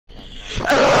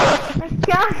يا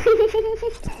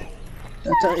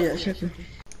شكله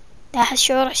لا أحس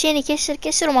شعور حسين يكسر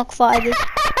كسر وماكو فائدة.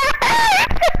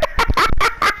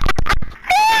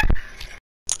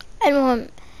 المهم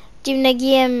جبنا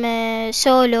جيم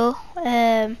سولو.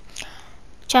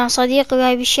 كان صديقي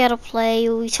وياي بالشير بلاي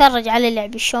ويتفرج على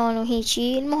اللعب شلون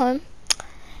وهيجي. المهم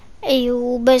اي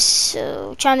وبس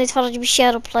كان يتفرج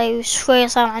بالشير بلاي وشوية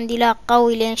صار عندي لاق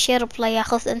قوي لين شير بلاي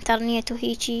ياخذ انترنت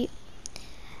وهيجي.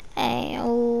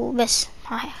 وبس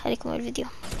هاي خليكم الفيديو.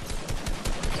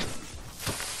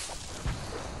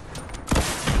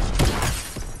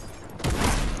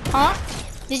 Huh?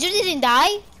 Did you didn't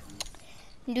die?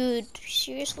 Dude,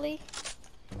 seriously?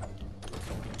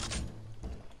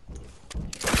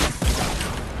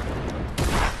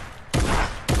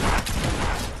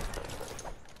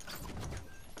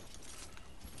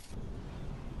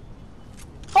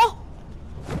 Oh!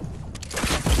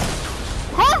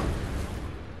 Huh?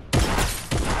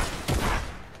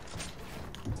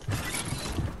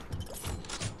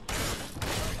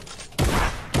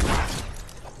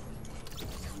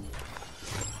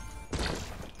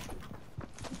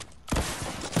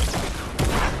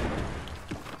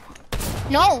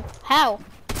 No, how?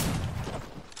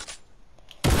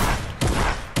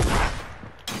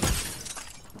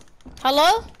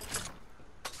 Hello?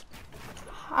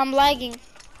 I'm lagging.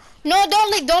 No,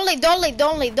 don't leave, don't leave, don't leave,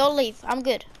 don't leave, don't leave. I'm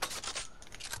good.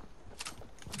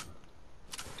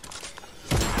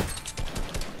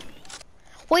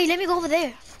 Wait, let me go over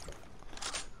there.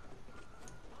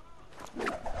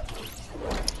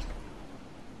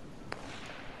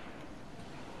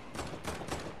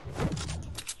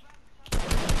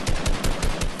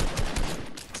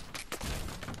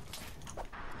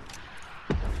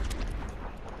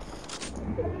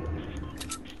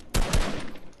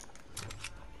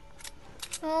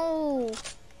 No.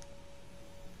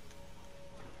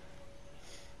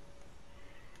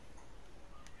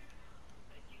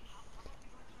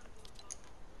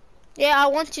 Yeah, I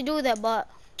want to do that, but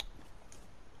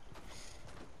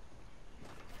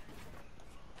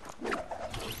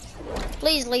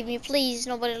please leave me, please.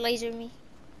 Nobody laser me.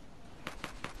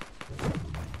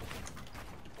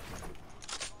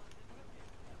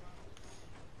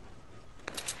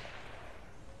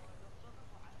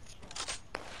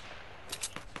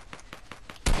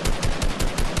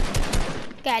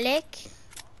 عليك.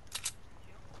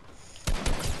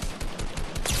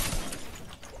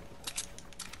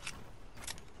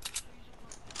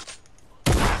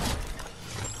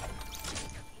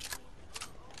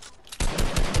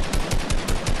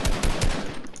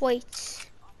 Wait.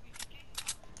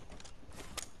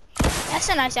 That's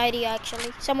a nice idea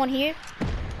actually. Someone here?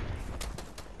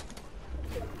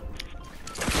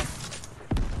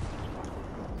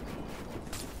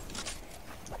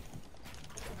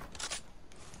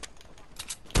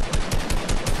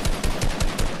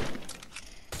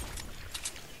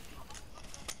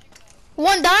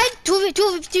 One died. Two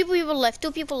people left.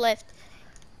 Two people left.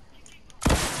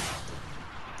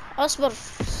 اصبر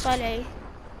صالحي.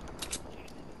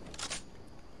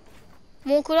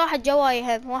 مو كل واحد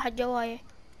جواي هم واحد جواي.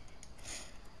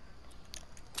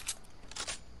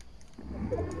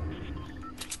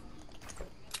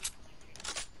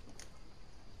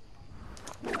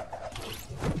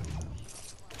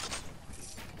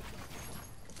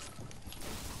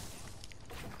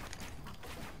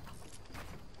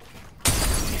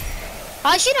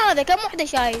 هاي شنو هذا؟ كم وحدة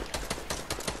شايل؟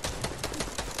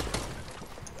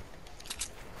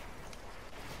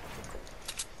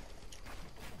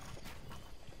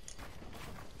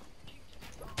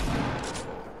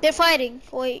 They're fighting.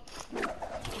 Wait.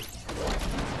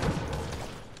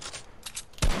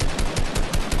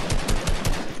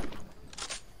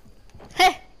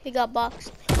 Heh, he got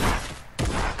boxed.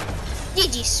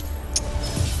 GG's.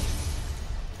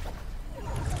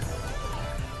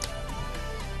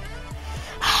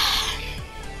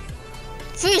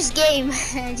 First game.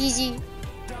 GG.